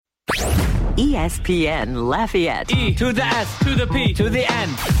ESPN Lafayette. E to the S to the P to the N.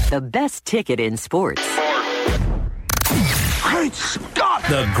 The best ticket in sports. Great Scott!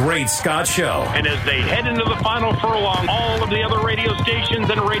 The Great Scott Show. And as they head into the final furlong, all of the other radio stations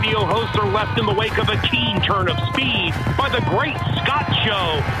and radio hosts are left in the wake of a keen turn of speed by the Great Scott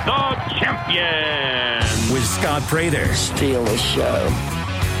Show, the champion. With Scott Prather. Steal the show.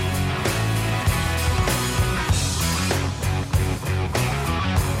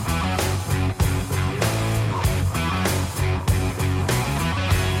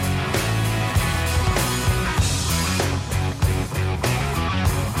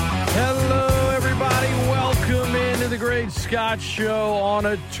 The Great Scott Show on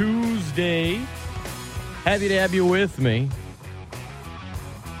a Tuesday. Happy to have you with me.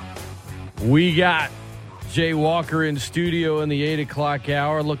 We got Jay Walker in studio in the 8 o'clock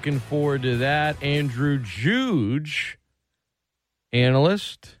hour. Looking forward to that. Andrew Juge,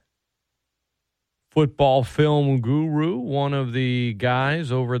 analyst, football film guru, one of the guys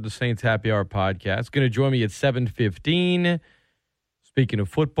over at the Saints Happy Hour podcast. Going to join me at 7:15. Speaking of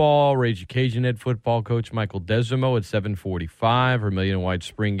football, Rage Occasion head football coach Michael Desimo at 7:45. Vermilion and White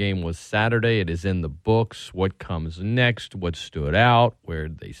spring game was Saturday. It is in the books. What comes next? What stood out? Where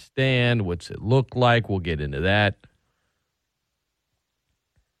did they stand? What's it look like? We'll get into that.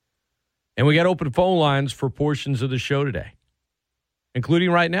 And we got open phone lines for portions of the show today,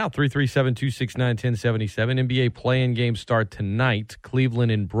 including right now, 337-269-1077. NBA play-in games start tonight.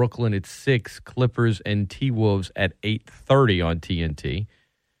 Cleveland and Brooklyn at 6. Clippers and T-Wolves at 8:30 on TNT.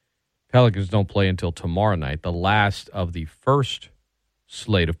 Pelicans don't play until tomorrow night, the last of the first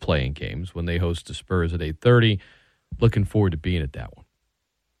slate of play-in games when they host the Spurs at 8:30. Looking forward to being at that one.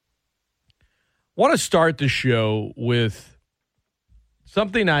 Want to start the show with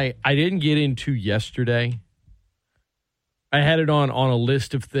something I didn't get into yesterday. I had it on a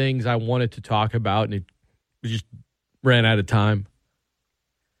list of things I wanted to talk about, and it just ran out of time.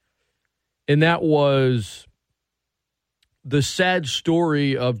 And that was the sad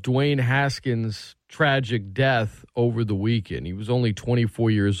story of Dwayne Haskins' tragic death over the weekend. He was only 24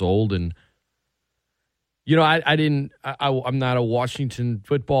 years old, and you know, I'm not a Washington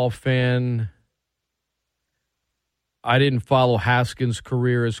football fan. I didn't follow Haskins'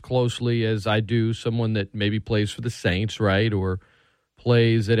 career as closely as I do someone that maybe plays for the Saints, right, or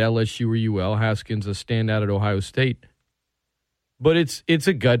plays at LSU or UL. Haskins a standout at Ohio State. But it's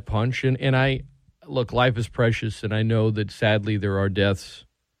a gut punch, and I look, life is precious, and I know that sadly there are deaths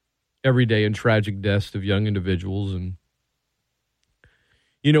every day and tragic deaths of young individuals. And,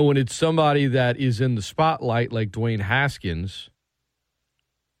 you know, when it's somebody that is in the spotlight like Dwayne Haskins,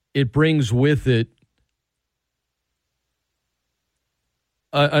 it brings with it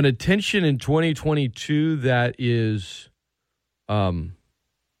an attention in 2022 that is, I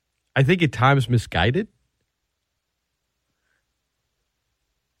think at times misguided.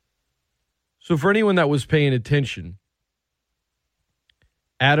 So for anyone that was paying attention,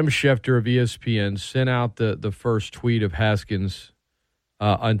 Adam Schefter of ESPN sent out the first tweet of Haskins'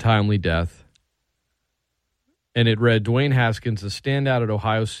 untimely death. And it read, Dwayne Haskins, a standout at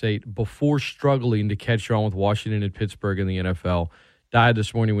Ohio State before struggling to catch on with Washington and Pittsburgh in the NFL, died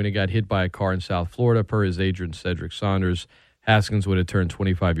this morning when he got hit by a car in South Florida, per his agent Cedric Saunders. Haskins would have turned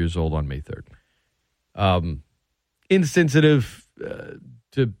 25 years old on May 3rd. Insensitive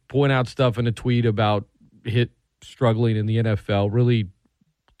to point out stuff in a tweet about hit struggling in the NFL. Really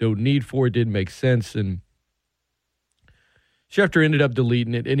no need for it. Didn't make sense. And Schefter ended up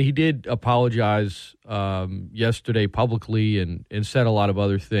deleting it. And he did apologize yesterday publicly and said a lot of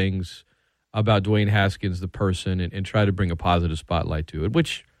other things about Dwayne Haskins, the person, and try to bring a positive spotlight to it,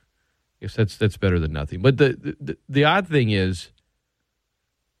 which I guess that's better than nothing. But the odd thing is,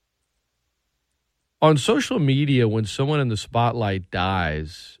 on social media, when someone in the spotlight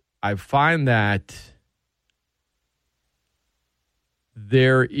dies, I find that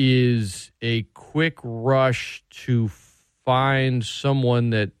there is a quick rush to find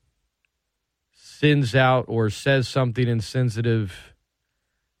someone that sends out or says something insensitive,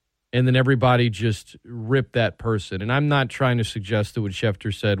 and then everybody just ripped that person. And I'm not trying to suggest that what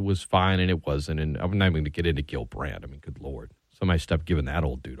Schefter said was fine, and it wasn't. And I'm not even going to get into Gil Brandt. I mean, good Lord. Somebody stopped giving that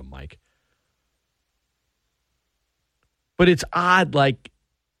old dude a mic. But it's odd, like,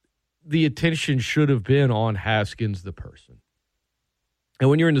 the attention should have been on Haskins, the person. And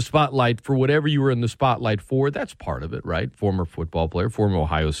when you're in the spotlight, for whatever you were in the spotlight for, that's part of it, right? Former football player, former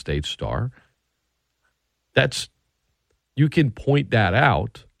Ohio State star. You can point that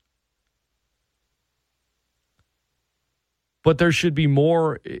out. But there should be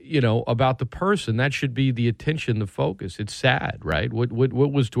more, about the person. That should be the attention, the focus. It's sad, right? What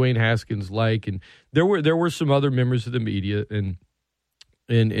was Dwayne Haskins like? And there were some other members of the media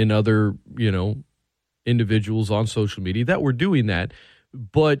and other, individuals on social media that were doing that,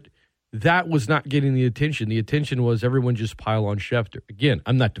 but that was not getting the attention. The attention was everyone just pile on Schefter. Again,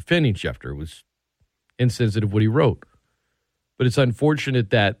 I'm not defending Schefter. It was insensitive what he wrote. But it's unfortunate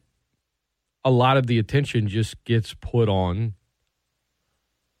that a lot of the attention just gets put on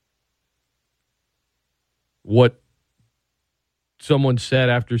what someone said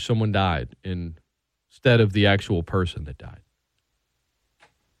after someone died instead of the actual person that died.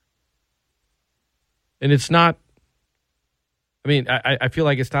 And it's not, I feel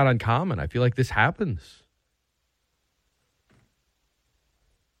like it's not uncommon. I feel like this happens.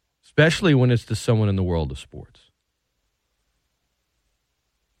 Especially when it's to someone in the world of sports.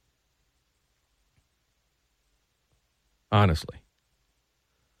 Honestly.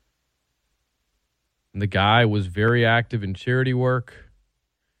 And the guy was very active in charity work,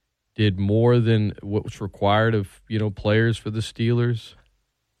 did more than what was required of, players for the Steelers.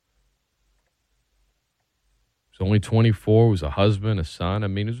 He was only 24, was a husband, a son.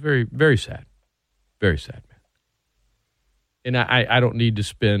 It was very, very sad. Very sad, man. And I don't need to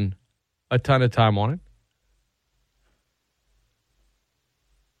spend a ton of time on it.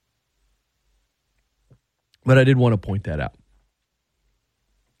 But I did want to point that out.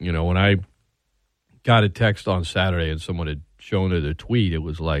 When I got a text on Saturday and someone had shown it a tweet, it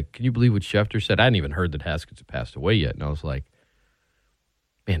was like, can you believe what Schefter said? I hadn't even heard that Haskins had passed away yet. And I was like,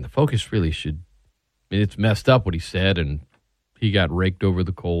 man, the focus really should, it's messed up what he said, and he got raked over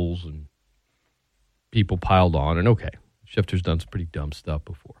the coals and people piled on. And okay, Schefter's done some pretty dumb stuff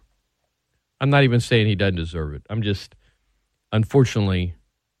before. I'm not even saying he doesn't deserve it. I'm just, unfortunately,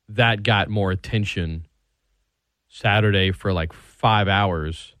 that got more attention Saturday for like 5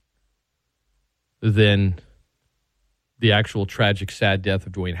 hours than the actual tragic, sad death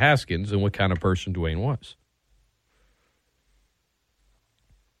of Dwayne Haskins and what kind of person Dwayne was.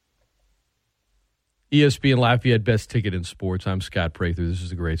 ESPN Lafayette, best ticket in sports. I'm Scott Prather. This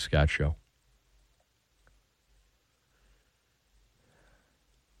is the Great Scott Show.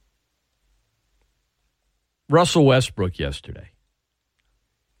 Russell Westbrook yesterday.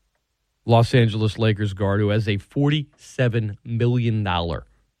 Los Angeles Lakers guard who has a $47 million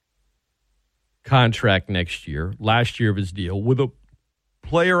contract next year, last year of his deal, with a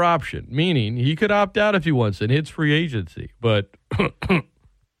player option, meaning he could opt out if he wants and hits free agency. But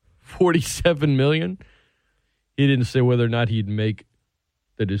 $47 million, he didn't say whether or not he'd make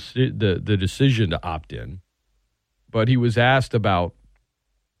the decision to opt in. But he was asked about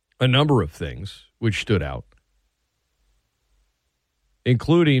a number of things which stood out,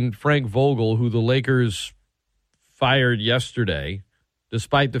 including Frank Vogel, who the Lakers fired yesterday,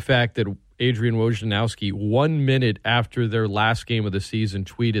 despite the fact that Adrian Wojnarowski, 1 minute after their last game of the season,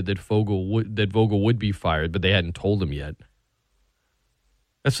 tweeted that Vogel would be fired, but they hadn't told him yet.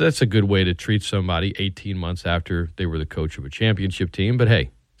 That's a good way to treat somebody 18 months after they were the coach of a championship team, but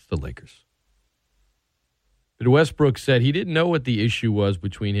hey, it's the Lakers. But Westbrook said he didn't know what the issue was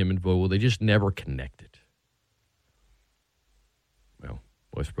between him and Vogel. They just never connected.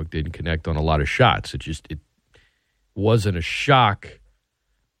 Westbrook didn't connect on a lot of shots. It wasn't a shock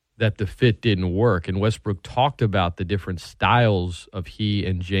that the fit didn't work. And Westbrook talked about the different styles of he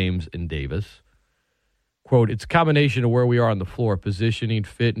and James and Davis. Quote, it's a combination of where we are on the floor, positioning,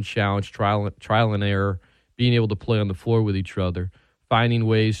 fit and challenge, trial and error, being able to play on the floor with each other, finding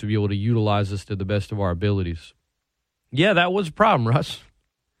ways to be able to utilize us to the best of our abilities. Yeah, that was a problem, Russ.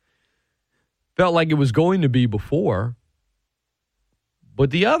 Felt like it was going to be before. But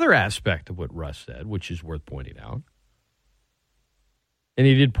the other aspect of what Russ said, which is worth pointing out, and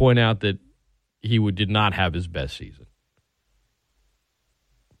he did point out that he did not have his best season,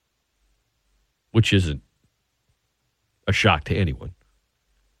 which isn't a shock to anyone.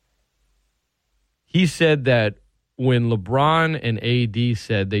 He said that when LeBron and AD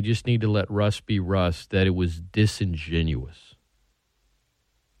said they just need to let Russ be Russ, that it was disingenuous.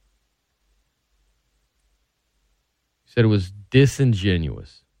 He said it was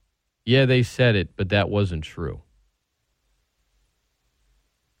disingenuous. Yeah, they said it, but that wasn't true.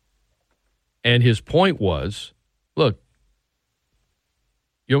 And his point was, look,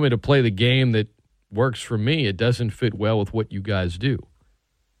 you want me to play the game that works for me, it doesn't fit well with what you guys do.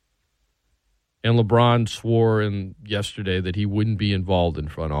 And LeBron swore yesterday that he wouldn't be involved in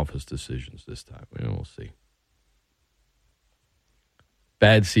front office decisions this time. We'll see.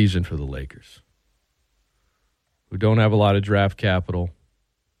 Bad season for the Lakers, who don't have a lot of draft capital,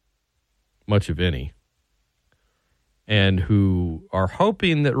 much of any. and who are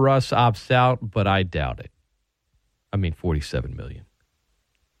hoping that Russ opts out, but I doubt it. I mean, $47 million.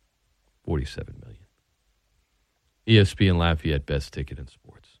 $47 million. ESPN Lafayette, best ticket in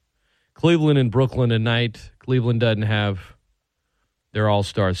sports. Cleveland and Brooklyn tonight. Cleveland doesn't have their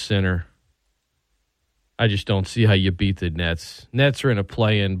all-star center. I just don't see how you beat the Nets. Nets are in a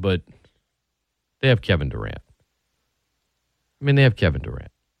play-in, but they have Kevin Durant. They have Kevin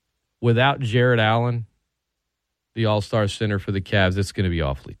Durant. Without Jared Allen, the all-star center for the Cavs, it's going to be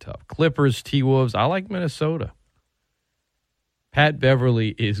awfully tough. Clippers, T-Wolves, I like Minnesota. Pat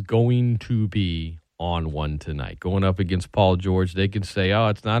Beverly is going to be on one tonight. Going up against Paul George, they can say, oh,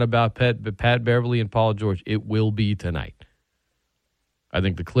 it's not about Pat Beverly and Paul George. It will be tonight. I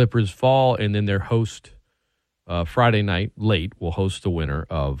think the Clippers fall, and then their host Friday night, late, will host the winner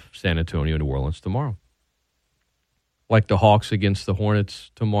of San Antonio, New Orleans tomorrow. Like the Hawks against the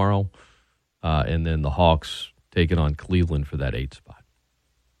Hornets tomorrow, and then the Hawks taking on Cleveland for that 8th spot.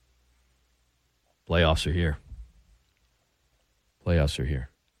 Playoffs are here. Playoffs are here.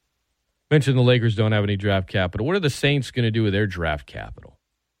 Mentioned the Lakers don't have any draft capital. What are the Saints going to do with their draft capital?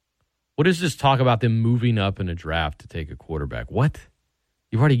 What is this talk about them moving up in a draft to take a quarterback? What?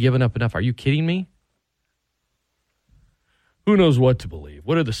 You've already given up enough. Are you kidding me? Who knows what to believe?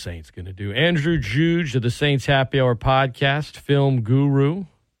 What are the Saints going to do? Andrew Juge of the Saints Happy Hour podcast, film guru.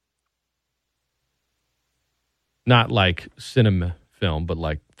 Not like cinema film, but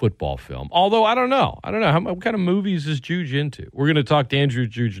like football film. Although, I don't know. What kind of movies is Juge into? We're going to talk to Andrew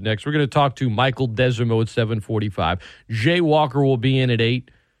Juge next. We're going to talk to Michael Desormeaux at 7:45. Jay Walker will be in at 8.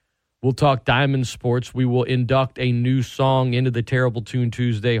 We'll talk Diamond Sports. We will induct a new song into the Terrible Tune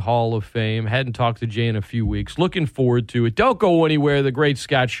Tuesday Hall of Fame. Hadn't talked to Jay in a few weeks. Looking forward to it. Don't go anywhere. The Great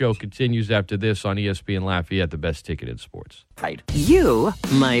Scott Show continues after this on ESPN Lafayette, the best ticket in sports. You,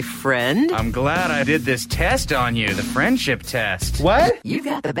 my friend. I'm glad I did this test on you, the friendship test. What? You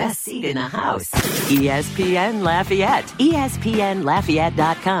got the best seat in the house. ESPN Lafayette.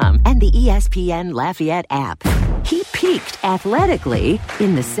 ESPNLafayette.com and the ESPN Lafayette app. He peaked athletically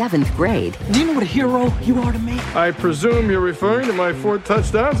in the 7th grade. Do you know what a hero you are to me? I presume you're referring to my 4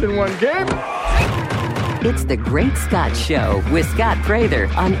 touchdowns in one game? It's the Great Scott Show with Scott Prather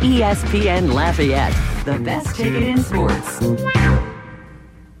on ESPN Lafayette. The best ticket in sports.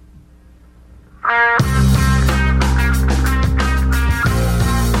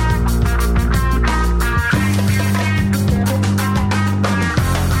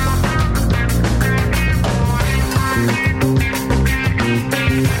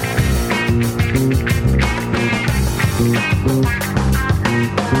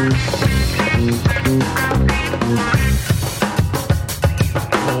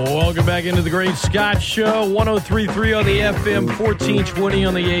 Welcome back into the Great Scott Show. 103.3 on the FM, 1420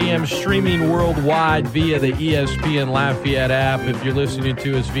 on the AM, streaming worldwide via the ESPN Lafayette app. If you're listening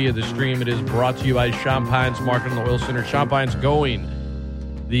to us via the stream, it is brought to you by Champagne's Market and Oil Center. Champagne's going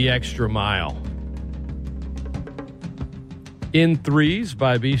the extra mile. In Threes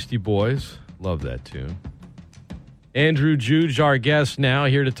by Beastie Boys. Love that tune. Andrew Juge, our guest now,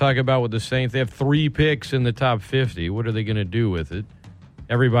 here to talk about with the Saints. They have 3 picks in the top 50. What are they going to do with it?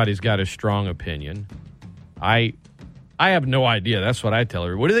 Everybody's got a strong opinion. I have no idea. That's what I tell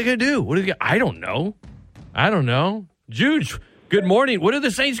her. What are they going to do? I don't know. Juge, good morning. What are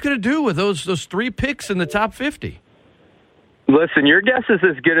the Saints going to do with those 3 picks in the top 50? Listen, your guess is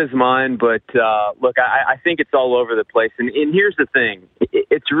as good as mine, but look, I think it's all over the place. And here's the thing.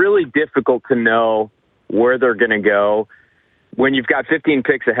 It's really difficult to know where they're going to go when you've got 15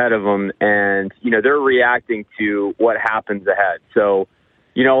 picks ahead of them and, they're reacting to what happens ahead. So,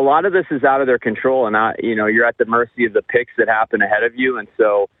 a lot of this is out of their control, and you're at the mercy of the picks that happen ahead of you. And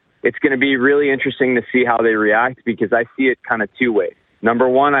so it's going to be really interesting to see how they react because I see it kind of 2 ways. Number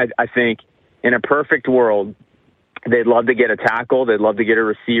one, I think in a perfect world, they'd love to get a tackle, they'd love to get a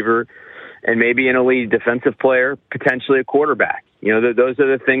receiver, and maybe an elite defensive player, potentially a quarterback. Those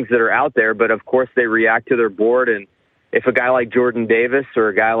are the things that are out there, but of course they react to their board. And if a guy like Jordan Davis or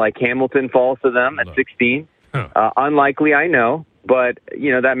a guy like Hamilton falls to them at 16, unlikely, I know. But,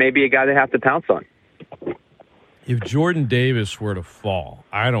 that may be a guy they have to pounce on. If Jordan Davis were to fall,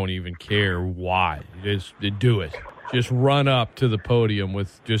 I don't even care why. Just do it. Just run up to the podium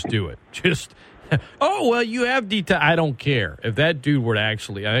just do it. You have detail. I don't care. If that dude were to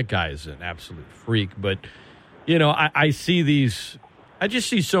actually, that guy is an absolute freak. But, I see these, I just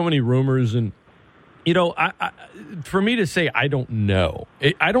see so many rumors and, for me to say I don't know,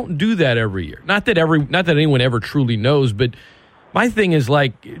 I don't do that every year. Not that anyone ever truly knows, but my thing is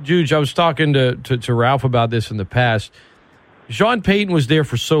like, Juge, I was talking to Ralph about this in the past. Sean Payton was there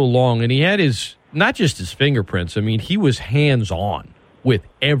for so long, and he had his not just his fingerprints. I mean, he was hands-on with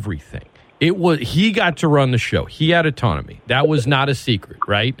everything. He got to run the show. He had autonomy. That was not a secret,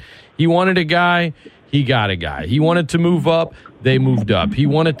 right? He wanted a guy, he got a guy. He wanted to move up, they moved up. He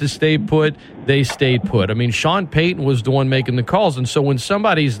wanted to stay put, they stayed put. I mean, Sean Payton was the one making the calls, and so when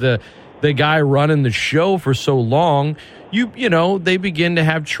somebody's the guy running the show for so long, you know, they begin to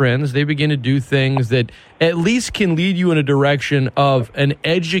have trends. They begin to do things that at least can lead you in a direction of an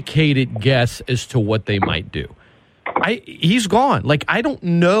educated guess as to what they might do. He's gone. Like, I don't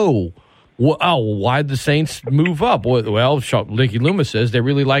know why'd the Saints move up? Well, Licky Loomis says they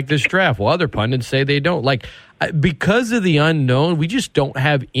really like this draft. Well, other pundits say they don't. Like, because of the unknown, we just don't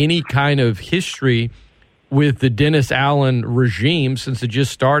have any kind of history with the Dennis Allen regime since it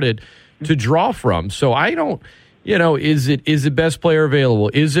just started to draw from. So I don't, you know, is it best player available?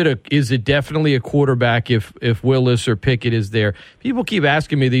 Is it definitely a quarterback if Willis or Pickett is there? People keep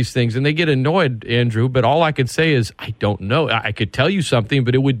asking me these things and they get annoyed, Andrew, but all I could say is I don't know. I could tell you something,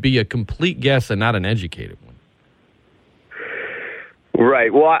 but it would be a complete guess and not an educated one.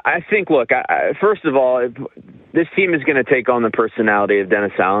 Right. Well, I think, look, first of all, this team is going to take on the personality of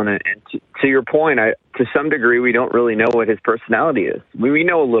Dennis Allen. And to your point, to some degree, we don't really know what his personality is. We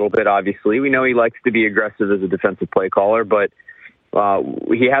know a little bit, obviously. We know he likes to be aggressive as a defensive play caller, but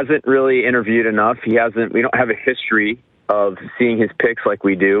he hasn't really interviewed enough. We don't have a history of seeing his picks like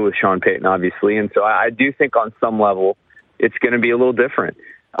we do with Sean Payton, obviously. And so I do think on some level it's going to be a little different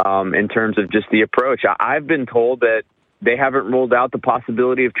in terms of just the approach. I've been told that they haven't ruled out the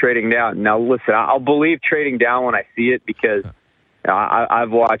possibility of trading down. Now, listen, I'll believe trading down when I see it because I've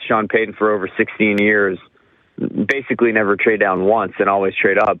watched Sean Payton for over 16 years, basically never trade down once and always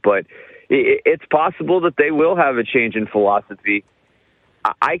trade up. But it's possible that they will have a change in philosophy.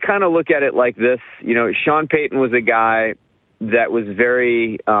 I kind of look at it like this. You know, Sean Payton was a guy that was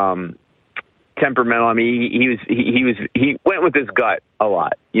very temperamental. I mean, he went with his gut a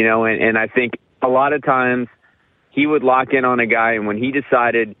lot, you know, and I think a lot of times he would lock in on a guy, and when he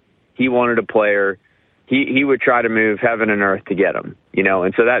decided he wanted a player, he would try to move heaven and earth to get him, you know.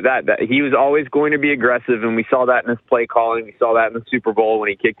 And so that he was always going to be aggressive, and we saw that in his play calling. We saw that in the Super Bowl when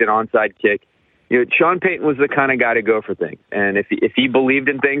he kicked an onside kick. You know, Sean Payton was the kind of guy to go for things, and if he believed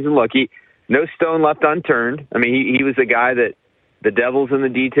in things, and look, no stone left unturned. I mean, he was a guy that the devil's in the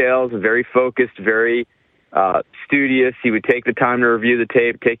details, very focused, very studious. He would take the time to review the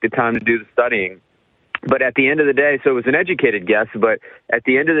tape, take the time to do the studying. But at the end of the day, so it was an educated guess, but at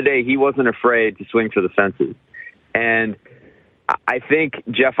the end of the day, he wasn't afraid to swing for the fences. And I think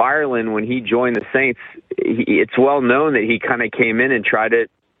Jeff Ireland, when he joined the Saints, it's well known that he kind of came in and tried to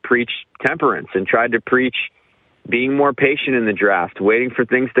preach temperance and tried to preach being more patient in the draft, waiting for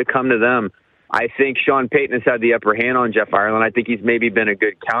things to come to them. I think Sean Payton has had the upper hand on Jeff Ireland. I think he's maybe been a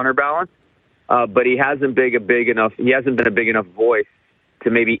good counterbalance, but he hasn't been a big enough voice to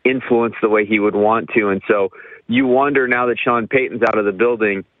maybe influence the way he would want to. And so you wonder now that Sean Payton's out of the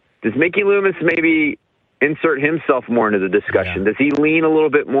building, does Mickey Loomis maybe insert himself more into the discussion? Yeah. Does he lean a little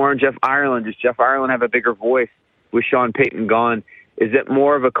bit more on Jeff Ireland? Does Jeff Ireland have a bigger voice with Sean Payton gone? Is it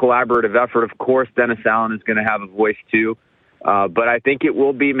more of a collaborative effort? Of course, Dennis Allen is going to have a voice too. But I think it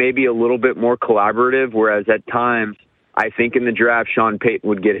will be maybe a little bit more collaborative, whereas at times I think in the draft Sean Payton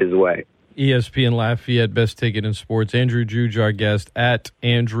would get his way. ESPN Lafayette, best ticket in sports. Andrew Juge, our guest, at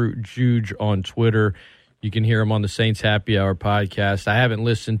Andrew Juge on Twitter. You can hear him on the Saints Happy Hour podcast. I haven't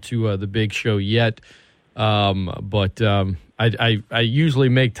listened to the big show yet, but I usually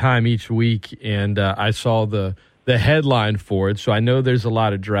make time each week, and I saw the headline for it, so I know there's a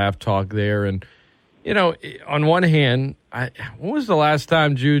lot of draft talk there. And, you know, on one hand, when was the last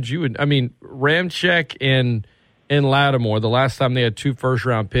time, Juge, Ramczyk and Lattimore, the last time they had 2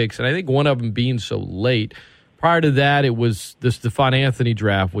 first-round picks, and I think one of them being so late. Prior to that, it was the Stephon Anthony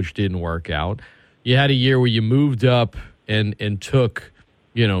draft, which didn't work out. You had a year where you moved up and took,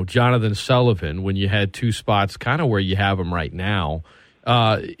 you know, Jonathan Sullivan when you had 2 spots, kind of where you have them right now.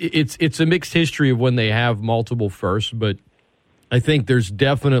 It's a mixed history of when they have multiple firsts, but I think there's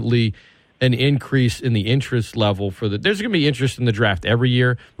definitely an increase in the interest level there's going to be interest in the draft every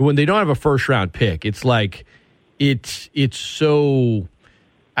year, but when they don't have a first-round pick, it's like – It's so,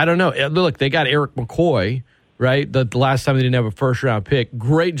 I don't know. Look, they got Eric McCoy, right? The last time they didn't have a first-round pick.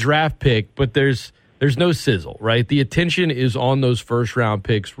 Great draft pick, but there's no sizzle, right? The attention is on those first-round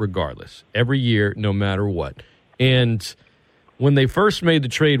picks regardless, every year, no matter what. And when they first made the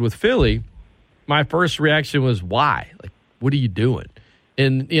trade with Philly, my first reaction was, why? Like, what are you doing?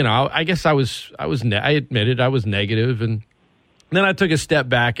 And, you know, I guess I admitted I was negative, and then I took a step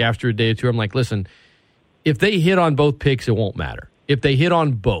back after a day or two. I'm like, listen, if they hit on both picks, it won't matter. If they hit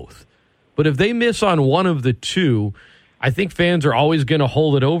on both. But if they miss on one of the two, I think fans are always going to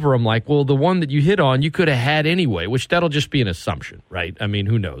hold it over them like, well, the one that you hit on, you could have had anyway, which that'll just be an assumption, right? I mean,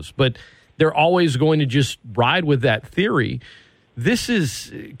 who knows? But they're always going to just ride with that theory. This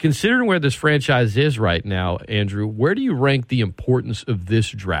is, considering where this franchise is right now, Andrew, where do you rank the importance of this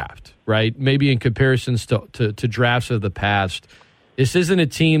draft, right? Maybe in comparisons to drafts of the past. This isn't a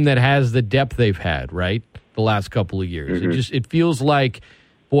team that has the depth they've had, right, the last couple of years. Mm-hmm. It feels like,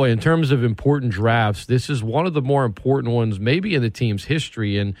 boy, in terms of important drafts, this is one of the more important ones maybe in the team's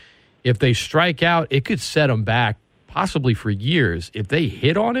history. And if they strike out, it could set them back possibly for years. If they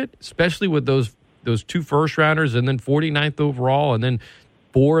hit on it, especially with those 2 first-rounders and then 49th overall and then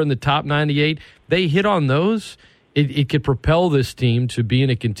 4 in the top 98, they hit on those, it could propel this team to being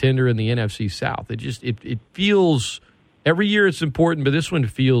a contender in the NFC South. It feels – every year it's important, but this one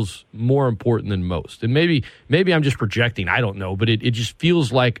feels more important than most. And maybe I'm just projecting. I don't know. But it just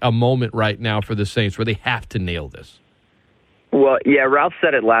feels like a moment right now for the Saints where they have to nail this. Well, yeah, Ralph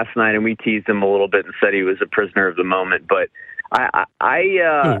said it last night, and we teased him a little bit and said he was a prisoner of the moment. But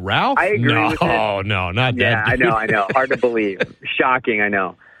Ralph? I agree with it. No, not that. Yeah, I know. Hard to believe. Shocking, I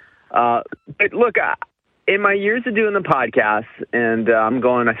know. But look, in my years of doing the podcast, and I'm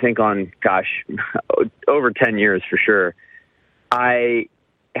going, I think, on, over 10 years for sure, I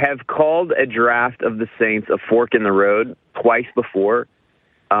have called a draft of the Saints a fork in the road twice before.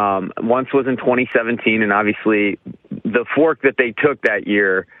 Once was in 2017, and obviously the fork that they took that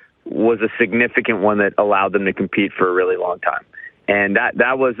year was a significant one that allowed them to compete for a really long time. And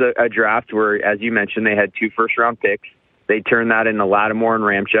that was a draft where, as you mentioned, they had 2 first-round picks. They turned that into Lattimore and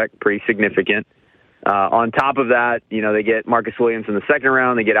Ramczyk, pretty significant. On top of that, they get Marcus Williams in the second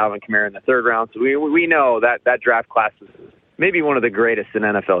round. They get Alvin Kamara in the third round. So we know that draft class is maybe one of the greatest in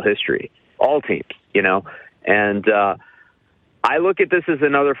NFL history, all teams, And I look at this as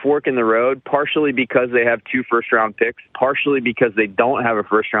another fork in the road, partially because they have 2 first-round picks, partially because they don't have a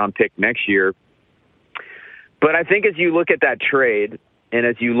first-round pick next year. But I think as you look at that trade and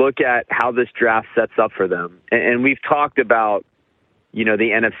as you look at how this draft sets up for them, and we've talked about, the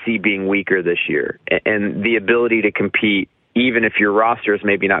NFC being weaker this year and the ability to compete, even if your roster is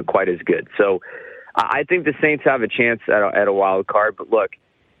maybe not quite as good. So I think the Saints have a chance at a wild card. But look,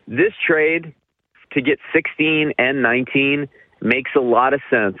 this trade to get 16 and 19 makes a lot of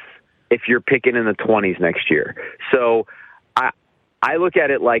sense if you're picking in the 20s next year. So I look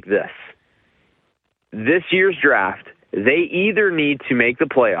at it like this. This year's draft, they either need to make the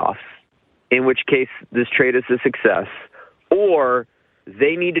playoffs, in which case this trade is a success, or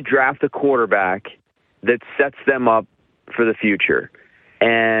they need to draft a quarterback that sets them up for the future.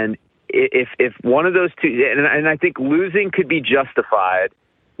 And if one of those two, and I think losing could be justified,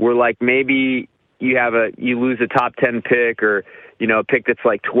 where like maybe you lose a top 10 pick or, a pick that's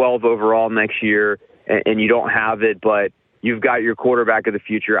like 12 overall next year and you don't have it, but you've got your quarterback of the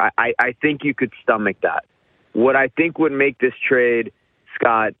future. I think you could stomach that. What I think would make this trade,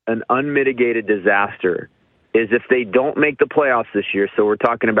 Scott, an unmitigated disaster is if they don't make the playoffs this year. So we're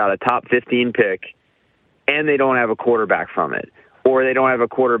talking about a top 15 pick and they don't have a quarterback from it, or they don't have a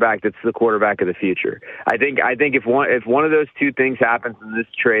quarterback that's the quarterback of the future. I think if one of those two things happens, in this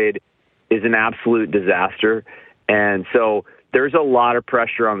trade is an absolute disaster. And so there's a lot of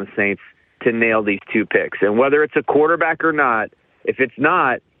pressure on the Saints to nail these 2 picks. And whether it's a quarterback or not, if it's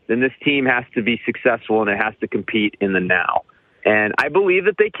not, then this team has to be successful and it has to compete in the now. And I believe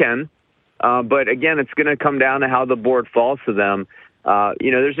that they can. But again, it's going to come down to how the board falls to them.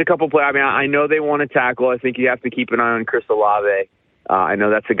 There's a couple plays. I mean, I know they want to tackle. I think you have to keep an eye on Chris Olave. I know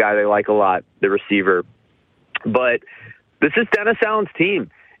that's a guy they like a lot, the receiver. But this is Dennis Allen's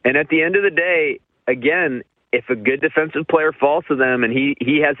team. And at the end of the day, again, if a good defensive player falls to them and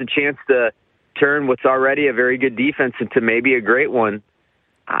he has a chance to turn what's already a very good defense into maybe a great one,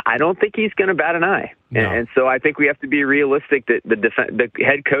 I don't think he's going to bat an eye. No. And so I think we have to be realistic that the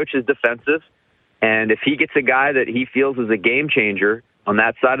head coach is defensive, and if he gets a guy that he feels is a game changer on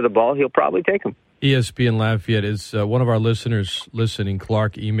that side of the ball, he'll probably take him. ESPN Lafayette is one of our listeners listening.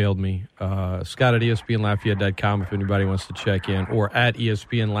 Clark emailed me, Scott at ESPNLafayette.com if anybody wants to check in, or at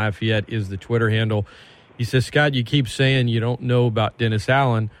ESPN Lafayette is the Twitter handle. He says, Scott, you keep saying you don't know about Dennis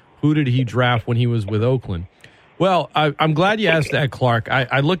Allen. Who did he draft when he was with Oakland? Well, I'm glad you asked that, Clark.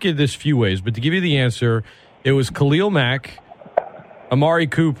 I look at this few ways, but to give you the answer, it was Khalil Mack, Amari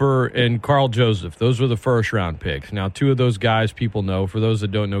Cooper, and Carl Joseph. Those were the first-round picks. Now, 2 of those guys people know. For those that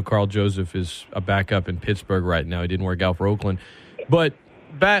don't know, Carl Joseph is a backup in Pittsburgh right now. He didn't work out for Oakland. But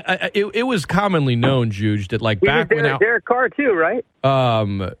it was commonly known, Juge, that like back when Derek Carr too, right? I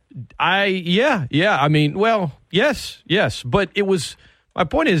mean, well, yes, but it was My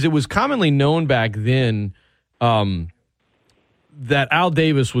point is, it was commonly known back then that Al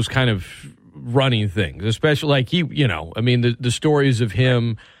Davis was kind of running things, especially like the stories of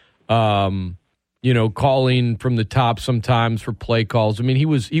him, calling from the top sometimes for play calls. I mean, he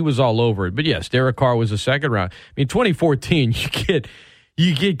was all over it. But yes, Derek Carr was a second round. I mean, 2014,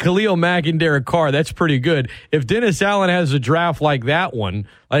 you get Khalil Mack and Derek Carr. That's pretty good. If Dennis Allen has a draft like that one,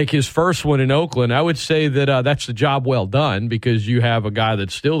 like his first one in Oakland, I would say that that's the job well done, because you have a guy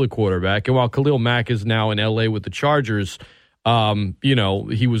that's still the quarterback. And while Khalil Mack is now in L.A. with the Chargers,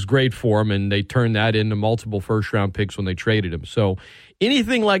 he was great for him, and they turned that into multiple first-round picks when they traded him. So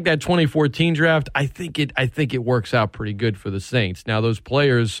anything like that 2014 draft, I think it works out pretty good for the Saints. Now, those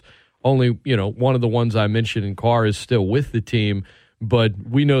players, only one of the ones I mentioned in Carr is still with the team, but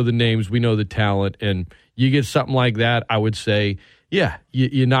we know the names, we know the talent, and you get something like that, I would say, yeah,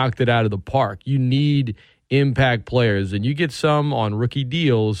 you knocked it out of the park. You need impact players, and you get some on rookie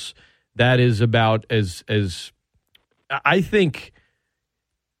deals. That is about as I think.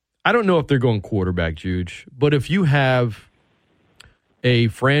 I don't know if they're going quarterback, Juge, but if you have a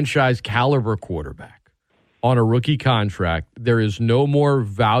franchise caliber quarterback on a rookie contract, there is no more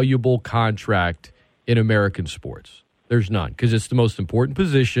valuable contract in American sports. There's none, because it's the most important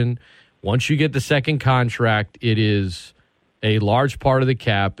position. Once you get the second contract, it is a large part of the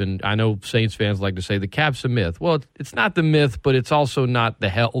cap, and I know Saints fans like to say the cap's a myth. Well, it's not the myth, but it's also not the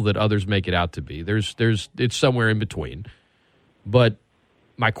hell that others make it out to be. It's somewhere in between. But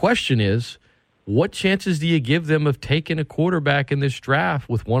my question is, what chances do you give them of taking a quarterback in this draft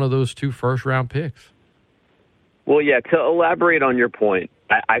with one of those 2 first-round picks? Well, yeah, to elaborate on your point,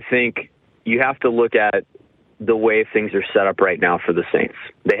 I think you have to look at the way things are set up right now for the Saints.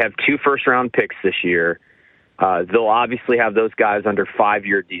 They have 2 first-round picks this year. They'll obviously have those guys under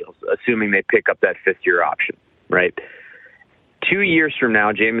 5-year deals, assuming they pick up that 5th-year option, right? 2 years from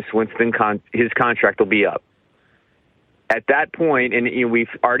now, Jameis Winston, his contract will be up. At that point, and we've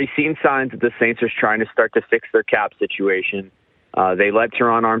already seen signs that the Saints are trying to start to fix their cap situation. They let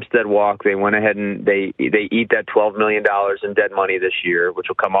Teron Armstead walk. They went ahead and they eat that $12 million in dead money this year, which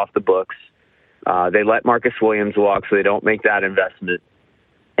will come off the books. They let Marcus Williams walk, so they don't make that investment.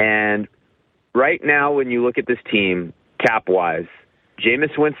 And right now, when you look at this team, cap-wise,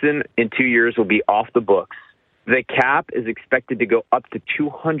 Jameis Winston in 2 years will be off the books. The cap is expected to go up to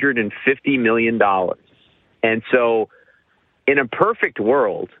 $250 million. And so in a perfect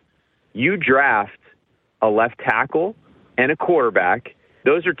world, you draft a left tackle and a quarterback.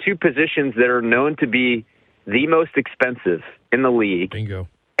 Those are 2 positions that are known to be the most expensive in the league. Bingo.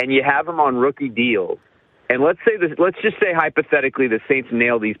 And you have them on rookie deals. And let's just say hypothetically the Saints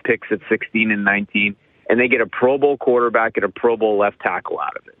nail these picks at 16 and 19, and they get a Pro Bowl quarterback and a Pro Bowl left tackle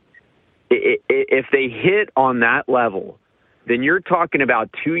out of it. If they hit on that level, then you're talking about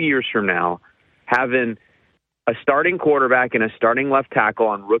 2 years from now having a starting quarterback and a starting left tackle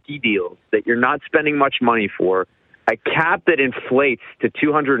on rookie deals that you're not spending much money for, a cap that inflates to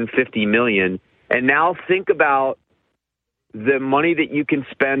 $250 million, and now think about the money that you can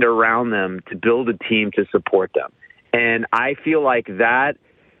spend around them to build a team to support them. And I feel like that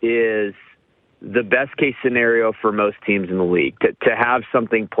is the best case scenario for most teams in the league, to have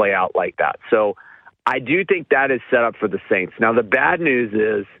something play out like that. So I do think that is set up for the Saints. Now, the bad news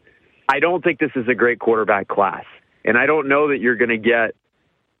is I don't think this is a great quarterback class. And I don't know that you're going to get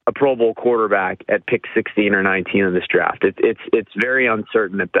a Pro Bowl quarterback at pick 16 or 19 in this draft. It's very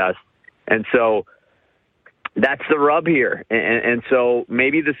uncertain at best. And so that's the rub here. And so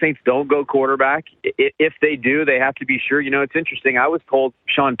maybe the Saints don't go quarterback. If they do, they have to be sure. It's interesting. I was told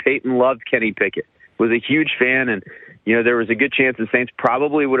Sean Payton loved Kenny Pickett, was a huge fan, and there was a good chance the Saints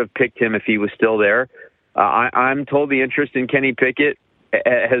probably would have picked him if he was still there. I'm told the interest in Kenny Pickett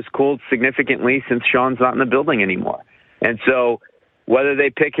has cooled significantly since Sean's not in the building anymore. And so whether they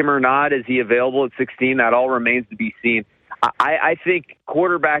pick him or not, is he available at 16? That all remains to be seen. I think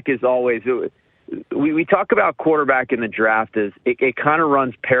quarterback is always – we talk about quarterback in the draft as it kind of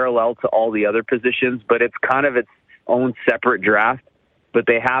runs parallel to all the other positions, but it's kind of its own separate draft, but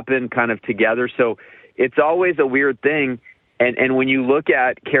they happen kind of together. So it's always a weird thing. And when you look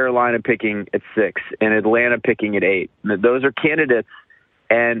at Carolina picking at 6 and Atlanta picking at 8, those are candidates.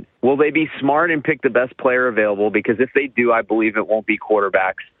 And will they be smart and pick the best player available? Because if they do, I believe it won't be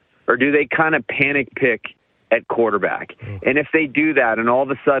quarterbacks. Or do they kind of panic pick at quarterback? And if they do that, and all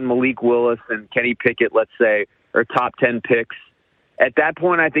of a sudden Malik Willis and Kenny Pickett, let's say, are top 10 picks, at that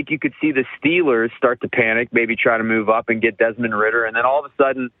point I think you could see the Steelers start to panic, maybe try to move up and get Desmond Ridder, and then all of a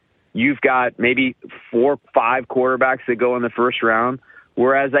sudden you've got maybe 4 or 5 quarterbacks that go in the first round.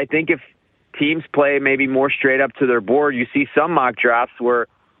 Whereas I think if teams play maybe more straight up to their board. You see some mock drafts where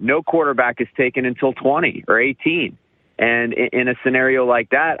no quarterback is taken until 20 or 18. And in a scenario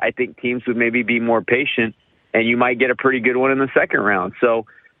like that, I think teams would maybe be more patient, and you might get a pretty good one in the second round. So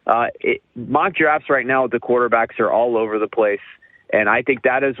mock drafts right now with the quarterbacks are all over the place, and I think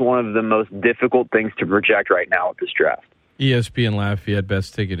that is one of the most difficult things to project right now with this draft. ESPN Lafayette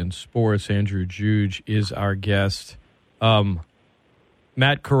Best Ticket in Sports, Andrew Juge is our guest.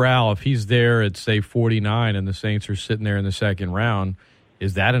 Matt Corral, if he's there at, say, 49 and the Saints are sitting there in the second round,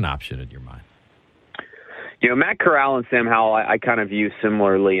 is that an option in your mind? Matt Corral and Sam Howell, I kind of view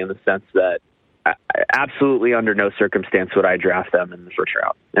similarly in the sense that absolutely under no circumstance would I draft them in the first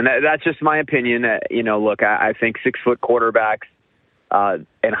round. And that's just my opinion. Look, I think 6-foot quarterbacks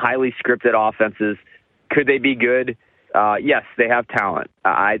and highly scripted offenses, could they be good? Yes, they have talent.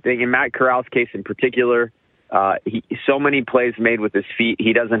 I think in Matt Corral's case in particular, so many plays made with his feet,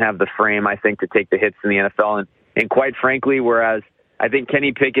 he doesn't have the frame, I think, to take the hits in the NFL. And quite frankly, whereas I think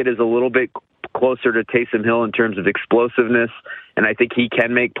Kenny Pickett is a little bit closer to Taysom Hill in terms of explosiveness, and I think he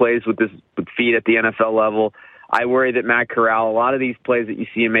can make plays with feet at the NFL level, I worry that Matt Corral, a lot of these plays that you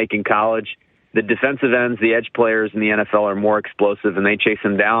see him make in college, the defensive ends, the edge players in the NFL are more explosive, and they chase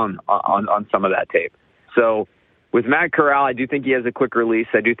him down on some of that tape. So with Matt Corral, I do think he has a quick release.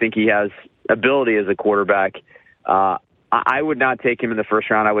 I do think he has ability as a quarterback. I would not take him in the first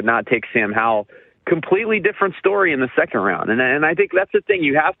round. I would not take Sam Howell. Completely different story in the second round. And I think that's the thing.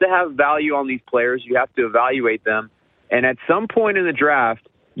 You have to have value on these players. You have to evaluate them. And at some point in the draft,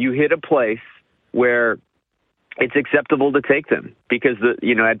 you hit a place where it's acceptable to take them because,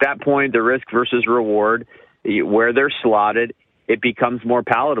 at that point, the risk versus reward, where they're slotted, it becomes more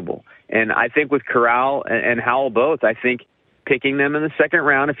palatable. And I think with Corral and Howell both, I think picking them in the second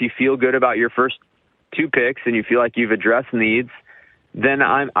round, if you feel good about your first two picks and you feel like you've addressed needs, then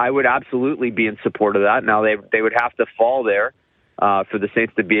I would absolutely be in support of that. Now, they would have to fall there for the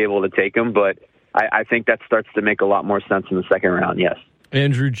Saints to be able to take them, but I think that starts to make a lot more sense in the second round, yes.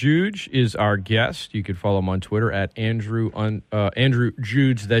 Andrew Juge is our guest. You can follow him on Twitter at Andrew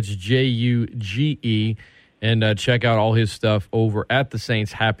Juge, that's Juge, and check out all his stuff over at the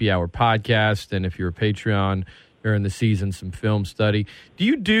Saints Happy Hour podcast. And if you're a Patreon during the season, some film study. Do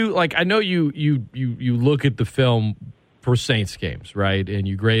you do, I know you look at the film for Saints games, right? And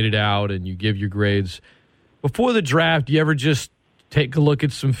you grade it out and you give your grades. Before the draft, do you ever just take a look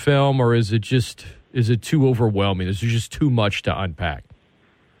at some film, or is it too overwhelming? Is there just too much to unpack?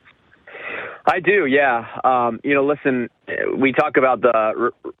 I do, yeah. Listen, we talk about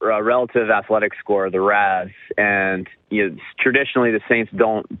the relative athletic score, the RAS, and traditionally the Saints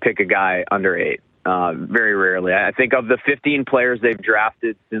don't pick a guy under 8. Very rarely. I think of the 15 players they've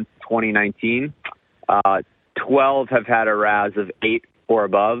drafted since 2019, 12 have had a RAS of 8 or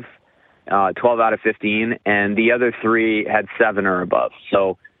above, 12 out of 15, and the other 3 had 7 or above.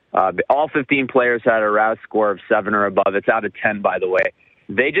 So all 15 players had a RAS score of 7 or above. It's out of 10, by the way.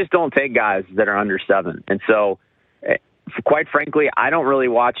 They just don't take guys that are under 7. And so, quite frankly, I don't really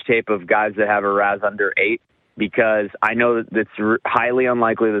watch tape of guys that have a RAS under 8 because I know that it's highly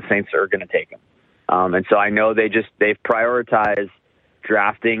unlikely the Saints are going to take them. And so I know they've prioritized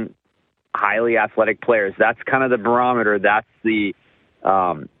drafting highly athletic players. That's kind of the barometer. That's the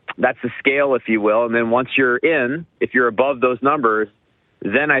scale, if you will. And then once you're in, if you're above those numbers,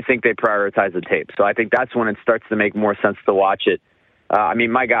 then I think they prioritize the tape. So I think that's when it starts to make more sense to watch it.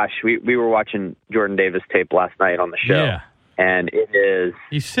 My gosh, we were watching Jordan Davis tape last night on the show. Yeah. And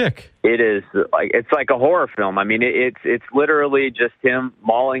he's sick. It's like a horror film. It's literally just him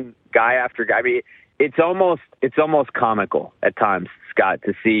mauling guy after guy. It's almost comical at times, Scott,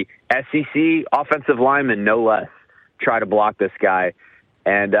 to see SEC offensive linemen, no less, try to block this guy.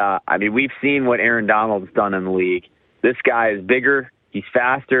 And, we've seen what Aaron Donald's done in the league. This guy is bigger. He's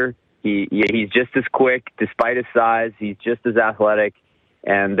faster. He's just as quick, despite his size. He's just as athletic.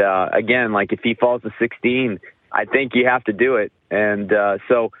 And, again, if he falls to 16, I think you have to do it. And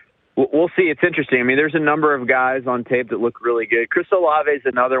so we'll see. It's interesting. There's a number of guys on tape that look really good. Chris Olave is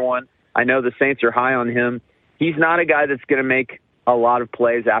another one. I know the Saints are high on him. He's not a guy that's going to make a lot of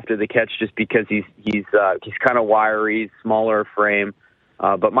plays after the catch just because he's kind of wiry, smaller frame.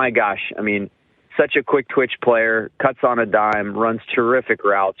 But my gosh, such a quick twitch player, cuts on a dime, runs terrific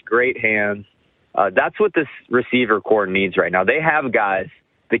routes, great hands. That's what this receiver core needs right now. They have guys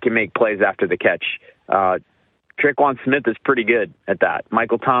that can make plays after the catch. Tre'Quan Smith is pretty good at that.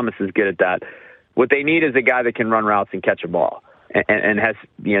 Michael Thomas is good at that. What they need is a guy that can run routes and catch a ball and has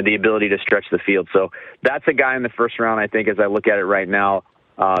the ability to stretch the field. So that's a guy in the first round, I think, as I look at it right now.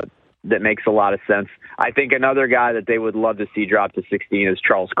 that makes a lot of sense. I think another guy that they would love to see drop to 16 is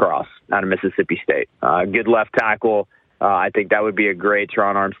Charles Cross out of Mississippi State. Good left tackle. I think that would be a great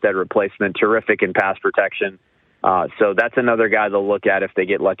Teron Armstead replacement. Terrific in pass protection. So that's another guy they'll look at if they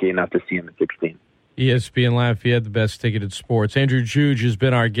get lucky enough to see him at 16. ESPN Lafayette, the best ticket in sports. Andrew Juge has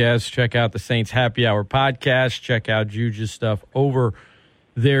been our guest. Check out the Saints Happy Hour podcast. Check out Juge's stuff over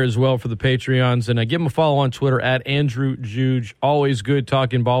there as well for the Patreons. And give him a follow on Twitter at Andrew Juge. Always good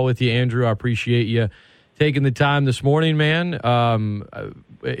talking ball with you, Andrew. I appreciate you taking the time this morning, man.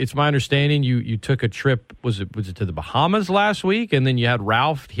 It's my understanding you took a trip, was it to the Bahamas last week, and then you had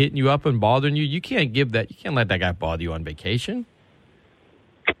Ralph hitting you up and bothering you. You can't let that guy bother you on vacation.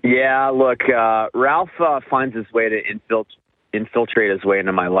 Yeah, look, Ralph finds his way to infiltrate his way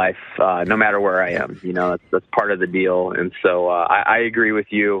into my life, no matter where I am. You know, that's part of the deal. And so I agree with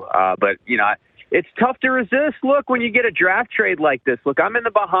you. But, you know, it's tough to resist. Look, when you get a draft trade like this, look, I'm in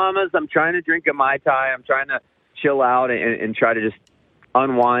the Bahamas. I'm trying to drink a Mai Tai. I'm trying to chill out and try to just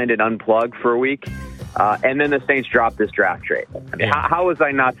unwind and unplug for a week. And then the Saints drop this draft trade. I mean, how was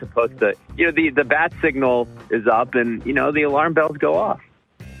I not supposed to? You know, the bat signal is up and, you know, the alarm bells go off.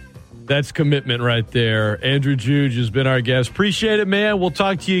 That's commitment right there. Andrew Juge has been our guest. Appreciate it, man. We'll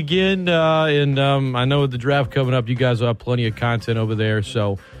talk to you again. And I know with the draft coming up, you guys will have plenty of content over there.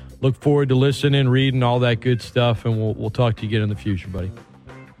 So look forward to listening, reading, all that good stuff. And we'll talk to you again in the future, buddy.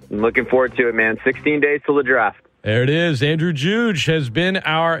 I'm looking forward to it, man. 16 days till the draft. There it is. Andrew Juge has been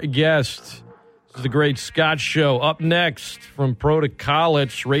our guest. This is the Great Scott Show. Up next, from pro to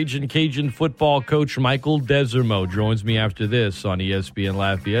college, Ragin' Cajun football coach Michael Desormeaux joins me after this on ESPN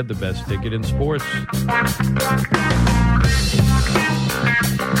Lafayette, the best ticket in sports.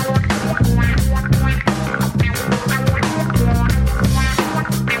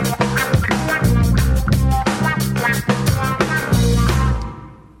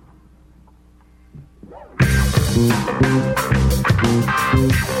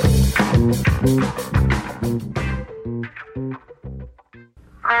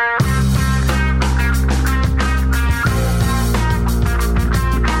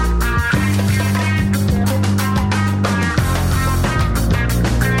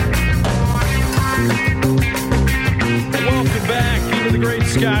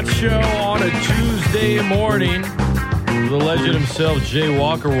 Scott Show on a Tuesday morning. The legend himself, Jay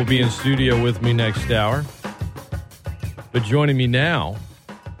Walker, will be in studio with me next hour. But joining me now,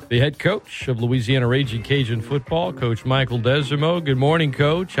 the head coach of Louisiana Ragin' Cajun football, Coach Michael Desormeaux. Good morning,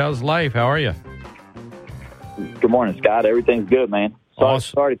 Coach. How's life? How are you? Good morning, Scott. Everything's good, man.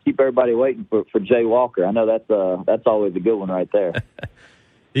 Awesome. Sorry to keep everybody waiting for Jay Walker. I know that's always a good one right there.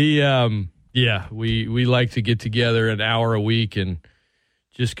 We like to get together an hour a week and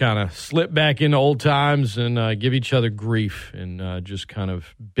just kind of slip back into old times and give each other grief and just kind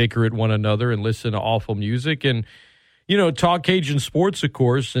of bicker at one another and listen to awful music and, you know, talk Cajun sports, of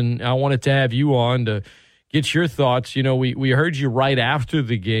course. And I wanted to have you on to get your thoughts. You know, we heard you right after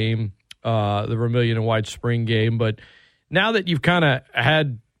the game, the Vermilion and White Spring game. But now that you've kind of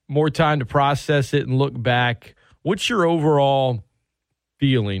had more time to process it and look back, what's your overall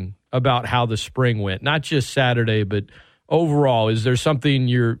feeling about how the spring went? Not just Saturday, but overall, is there something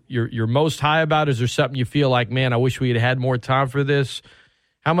you're most high about? Is there something you feel like, man, I wish we had more time for this?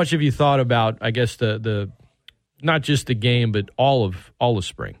 How much have you thought about, I guess, the not just the game, but all of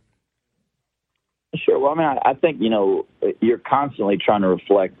spring? Sure. Well, I mean, I think, you know, you're constantly trying to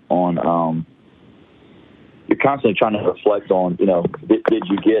reflect on, you know, did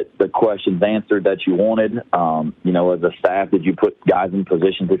you get the questions answered that you wanted? You know, as a staff, did you put guys in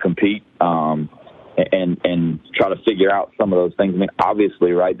position to compete? And try to figure out some of those things. I mean,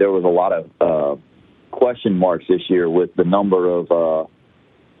 obviously, right, there was a lot of question marks this year with the number of,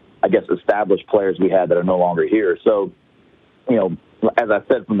 established players we had that are no longer here. So, you know, as I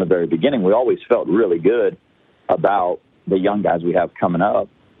said from the very beginning, we always felt really good about the young guys we have coming up,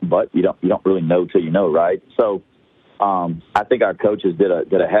 but you don't really know till you know, right? So I think our coaches did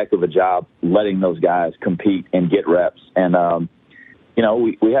a heck of a job letting those guys compete and get reps. And, you know,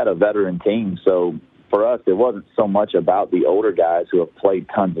 we had a veteran team, so for us, it wasn't so much about the older guys who have played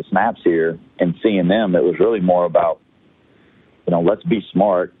tons of snaps here and seeing them. It was really more about, you know, let's be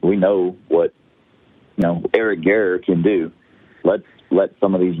smart. We know what, you know, Eric Garrer can do. Let's let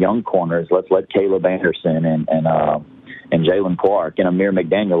some of these young corners, let's let Caleb Anderson and Jalen Clark and Amir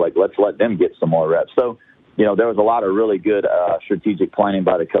McDaniel, let's let them get some more reps. So, you know, there was a lot of really good strategic planning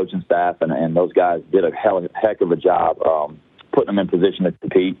by the coaching staff, and those guys did a heck of a job putting them in position to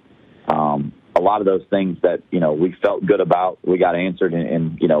compete. A lot of those things that, you know, we felt good about, we got answered,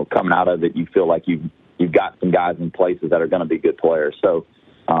 and you know, coming out of it, you feel like you've got some guys in places that are going to be good players. So,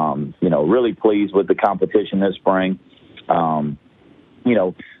 Really pleased with the competition this spring.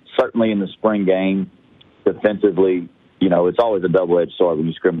 Certainly in the spring game, defensively, it's always a double-edged sword when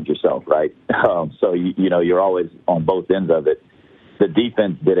you scrimmage yourself, right? So, you're always on both ends of it. The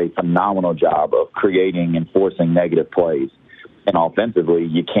defense did a phenomenal job of creating and forcing negative plays. And offensively,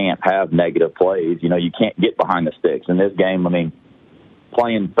 you can't have negative plays. You can't get behind the sticks. In this game,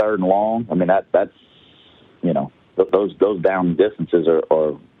 playing third and long, that's those down distances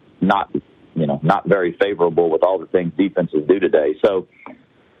are not very favorable with all the things defenses do today. So,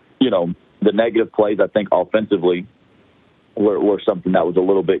 the negative plays, I think, offensively were something that was a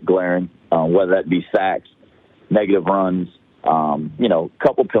little bit glaring, whether that be sacks, negative runs, a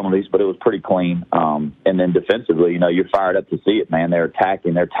couple penalties, but it was pretty clean. And then defensively, you're fired up to see it, man. They're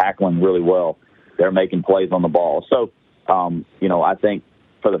tackling really well. They're making plays on the ball. So, I think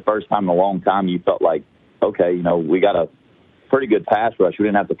for the first time in a long time, you felt like, okay, we got a pretty good pass rush. We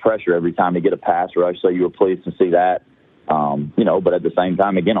didn't have to pressure every time to get a pass rush, so you were pleased to see that. But at the same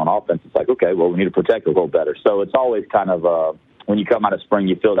time, again, on offense, it's like, okay, well, we need to protect a little better. So it's always kind of, when you come out of spring,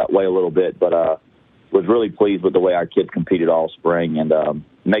 you feel that way a little bit. But was really pleased with the way our kids competed all spring, and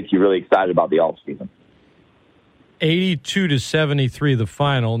makes you really excited about the offseason. 82-73 the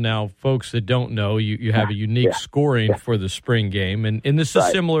final. Now, folks that don't know, you have a unique scoring for the spring game, and this is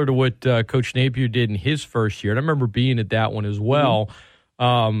similar to what Coach Napier did in his first year. And I remember being at that one as well.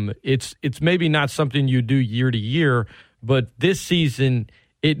 It's maybe not something you do year to year, but this season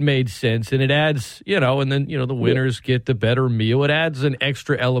it made sense, and it adds, and then the winners get the better meal. It adds an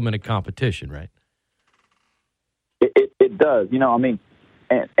extra element of competition, right? It does, and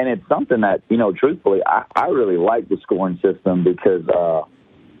it's something that, truthfully, I really like the scoring system because,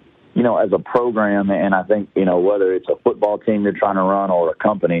 as a program, and I think, whether it's a football team you're trying to run or a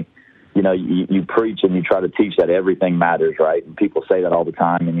company, you preach and you try to teach that everything matters, right? And people say that all the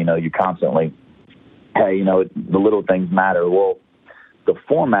time, and, you constantly, hey, the little things matter. Well, the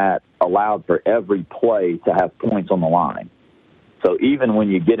format allowed for every play to have points on the line. So even when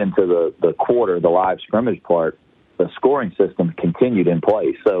you get into the quarter, the live scrimmage part, the scoring system continued in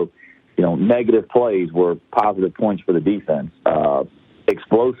place. So, negative plays were positive points for the defense.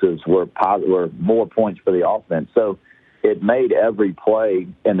 Explosives were more points for the offense. So it made every play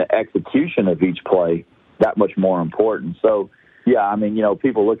and the execution of each play that much more important. So, yeah,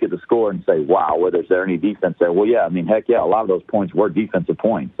 people look at the score and say, wow, is there any defense there? Well, yeah, heck yeah, a lot of those points were defensive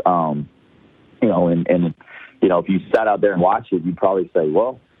points. If you sat out there and watched it, you'd probably say,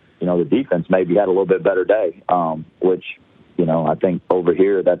 well, the defense maybe had a little bit better day, which, I think over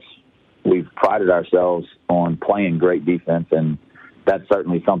here we've prided ourselves on playing great defense, and that's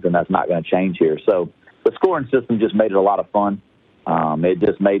certainly something that's not going to change here. So the scoring system just made it a lot of fun. It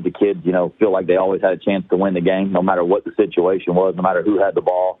just made the kids, feel like they always had a chance to win the game, no matter what the situation was, no matter who had the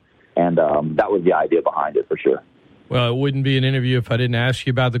ball. And that was the idea behind it for sure. Well, it wouldn't be an interview if I didn't ask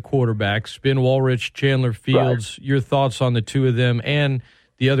you about the quarterbacks, Ben Walrich, Chandler Fields, Your thoughts on the two of them and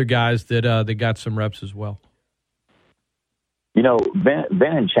the other guys that got some reps as well. Ben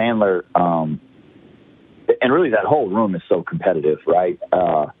and Chandler, and really that whole room is so competitive, right?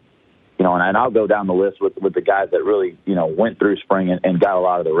 And I'll go down the list with the guys that really, went through spring and got a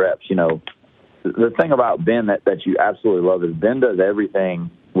lot of the reps. The thing about Ben that you absolutely love is Ben does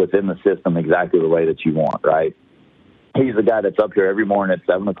everything within the system exactly the way that you want, right? He's the guy that's up here every morning at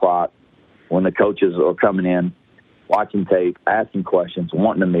 7 o'clock when the coaches are coming in, watching tape, asking questions,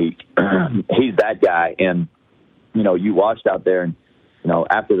 wanting to meet. He's that guy. And, you watched out there and,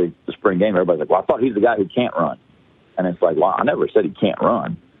 after the spring game, everybody's like, well, I thought he's the guy who can't run. And it's like, well, I never said he can't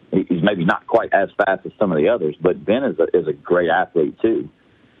run. He's maybe not quite as fast as some of the others, but Ben is a great athlete too.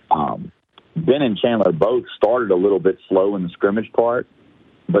 Ben and Chandler both started a little bit slow in the scrimmage part,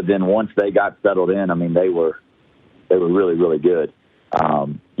 but then once they got settled in, they were really, really good.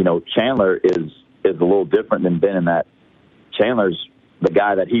 Chandler is a little different than Ben in that Chandler's the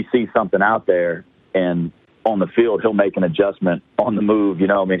guy that he sees something out there and on the field, he'll make an adjustment on the move.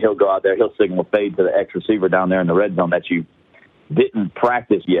 He'll go out there, he'll signal a fade to the X receiver down there in the red zone that you didn't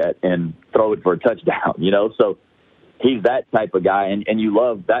practice yet and throw it for a touchdown, So he's that type of guy, and you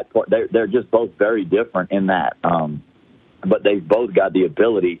love that part. They're just both very different in that. But they've both got the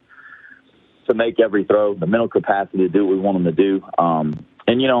ability to make every throw, the mental capacity to do what we want them to do.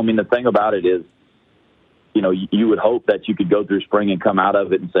 The thing about it is, you would hope that you could go through spring and come out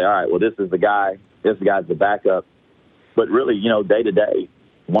of it and say, all right, well, this is the guy, this guy's the backup. But really, day to day,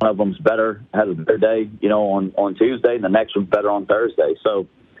 one of them's better, has a better day, on Tuesday, and the next one's better on Thursday. So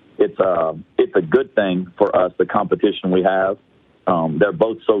it's a good thing for us, the competition we have. They're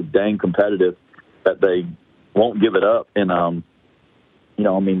both so dang competitive that they won't give it up. And,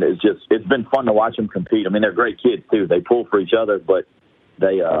 it's been fun to watch them compete. I mean, they're great kids too. They pull for each other, but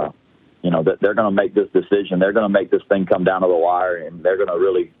they, they're going to make this decision. They're going to make this thing come down to the wire, and they're going to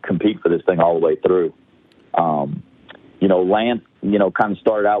really compete for this thing all the way through. Lance, kind of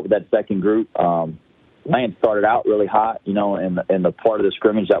started out with that second group. Lance started out really hot, in the part of the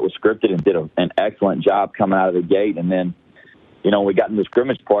scrimmage that was scripted and did an excellent job coming out of the gate. And then, when we got in the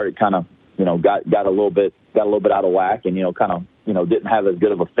scrimmage part, it kind of, got a little bit out of whack and, didn't have as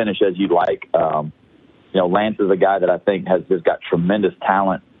good of a finish as you'd like. Lance is a guy that I think has just got tremendous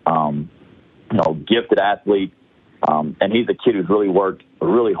talent, gifted athlete. And he's a kid who's really worked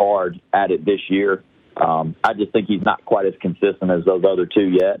really hard at it this year. I just think he's not quite as consistent as those other two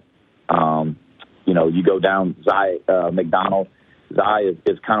yet. You go down Zai McDonald. Zai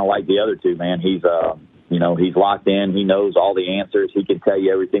is kind of like the other two, man. He's locked in. He knows all the answers. He can tell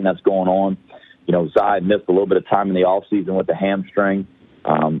you everything that's going on. Zai missed a little bit of time in the off season with the hamstring.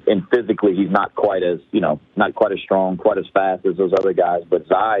 And physically, he's not quite as strong, quite as fast as those other guys. But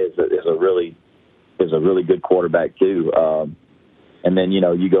Zai is a really good quarterback too. And then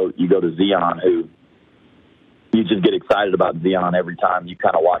you go to Zion, who you just get excited about Zion every time you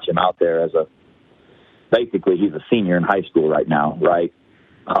kind of watch him out there basically he's a senior in high school right now, right?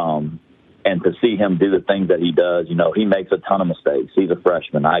 And to see him do the things that he does, he makes a ton of mistakes. He's a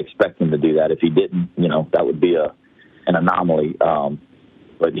freshman. I expect him to do that. If he didn't, that would be an anomaly.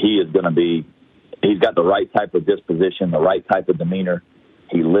 But he is going to be – he's got the right type of disposition, the right type of demeanor.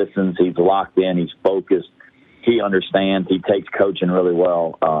 He listens. He's locked in. He's focused. He understands. He takes coaching really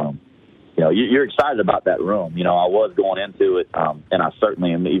well. You're excited about that room. I was going into it, and I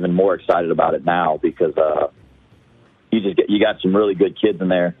certainly am even more excited about it now because you got some really good kids in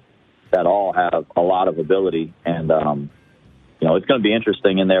there that all have a lot of ability, and it's going to be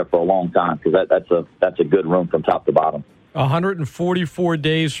interesting in there for a long time because that's a good room from top to bottom. 144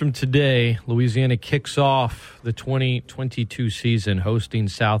 days from today, Louisiana kicks off the 2022 season, hosting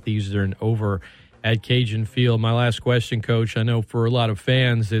Southeastern over at Cajun Field. My last question, Coach, I know for a lot of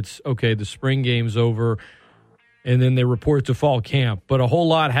fans, it's, okay, the spring game's over, and then they report to fall camp. But a whole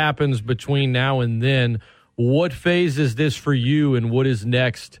lot happens between now and then. What phase is this for you, and what is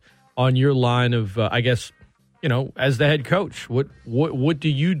next on your line of, as the head coach? What do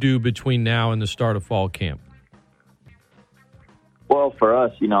you do between now and the start of fall camp? Well, for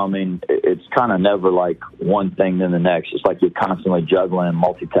us, it's kind of never like one thing then the next. It's like you're constantly juggling and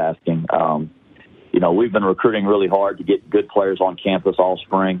multitasking. We've been recruiting really hard to get good players on campus all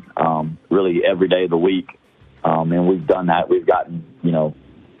spring, really every day of the week. And we've done that. We've gotten,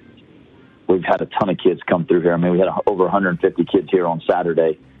 we've had a ton of kids come through here. We had over 150 kids here on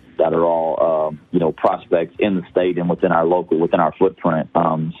Saturday that are all, prospects in the state and within our footprint.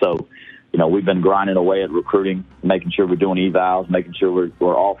 We've been grinding away at recruiting, making sure we're doing evals, making sure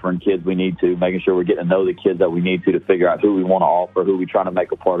we're offering kids we need to, making sure we're getting to know the kids that we need to figure out who we want to offer, who we trying to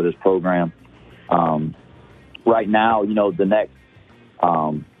make a part of this program. Right now, the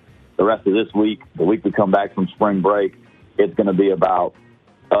rest of this week, the week we come back from spring break, it's going to be about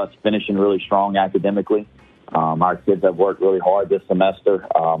us finishing really strong academically. Our kids have worked really hard this semester,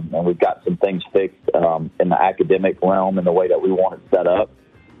 and we've got some things fixed in the academic realm and the way that we want it set up.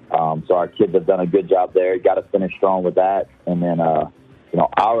 So our kids have done a good job there. You got to finish strong with that. And then,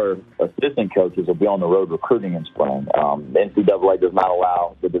 our assistant coaches will be on the road recruiting in spring. The NCAA does not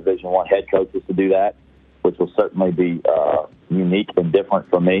allow the Division I head coaches to do that, which will certainly be unique and different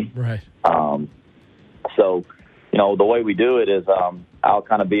for me. Right. So, the way we do it is I'll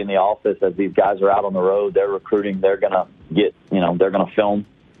kind of be in the office as these guys are out on the road. They're recruiting. They're going to they're going to film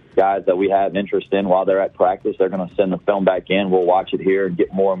guys that we have interest in while they're at practice. They're going to send the film back in. We'll watch it here and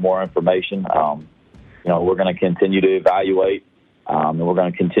get more and more information. We're going to continue to evaluate, and we're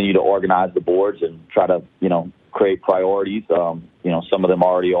going to continue to organize the boards and try to, create priorities. Some of them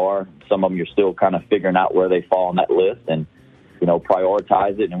already are. Some of them you're still kind of figuring out where they fall on that list and,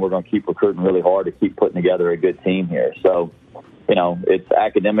 prioritize it. And we're going to keep recruiting really hard to keep putting together a good team here. So, it's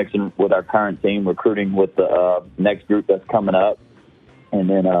academics and with our current team, recruiting with the next group that's coming up, and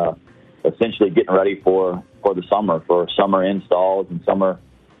then essentially getting ready for the summer, for summer installs and summer,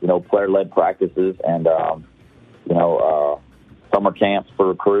 player-led practices and, summer camps for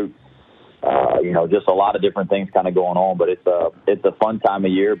recruits. Just a lot of different things kind of going on, but it's a fun time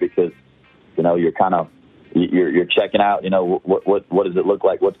of year because, you're kind of you're checking out, what does it look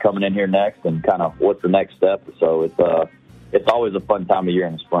like, what's coming in here next, and kind of what's the next step. So it's always a fun time of year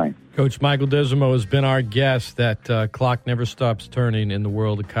in the spring. Coach Michael Desormeaux has been our guest. That clock never stops turning in the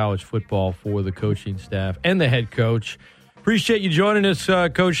world of college football for the coaching staff and the head coach. Appreciate you joining us,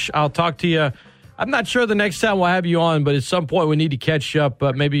 Coach. I'll talk to you I'm not sure the next time we'll have you on, but at some point we need to catch up,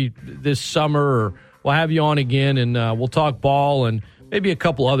 maybe this summer, or we'll have you on again, and we'll talk ball and maybe a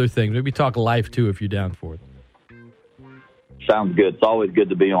couple other things. Maybe talk life, too, if you're down for it. Sounds good. It's always good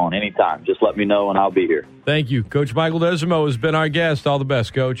to be on anytime. Just let me know, and I'll be here. Thank you. Coach Michael Desormeaux has been our guest. All the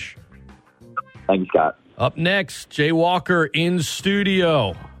best, Coach. Thank you, Scott. Up next, Jay Walker in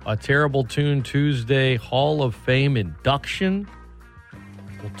studio. A Terrible Tune Tuesday Hall of Fame induction.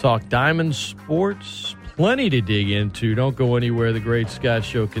 We'll talk Diamond sports. Plenty to dig into. Don't go anywhere. The Great Scott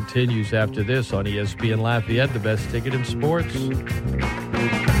Show continues after this on ESPN Lafayette, the best ticket in sports.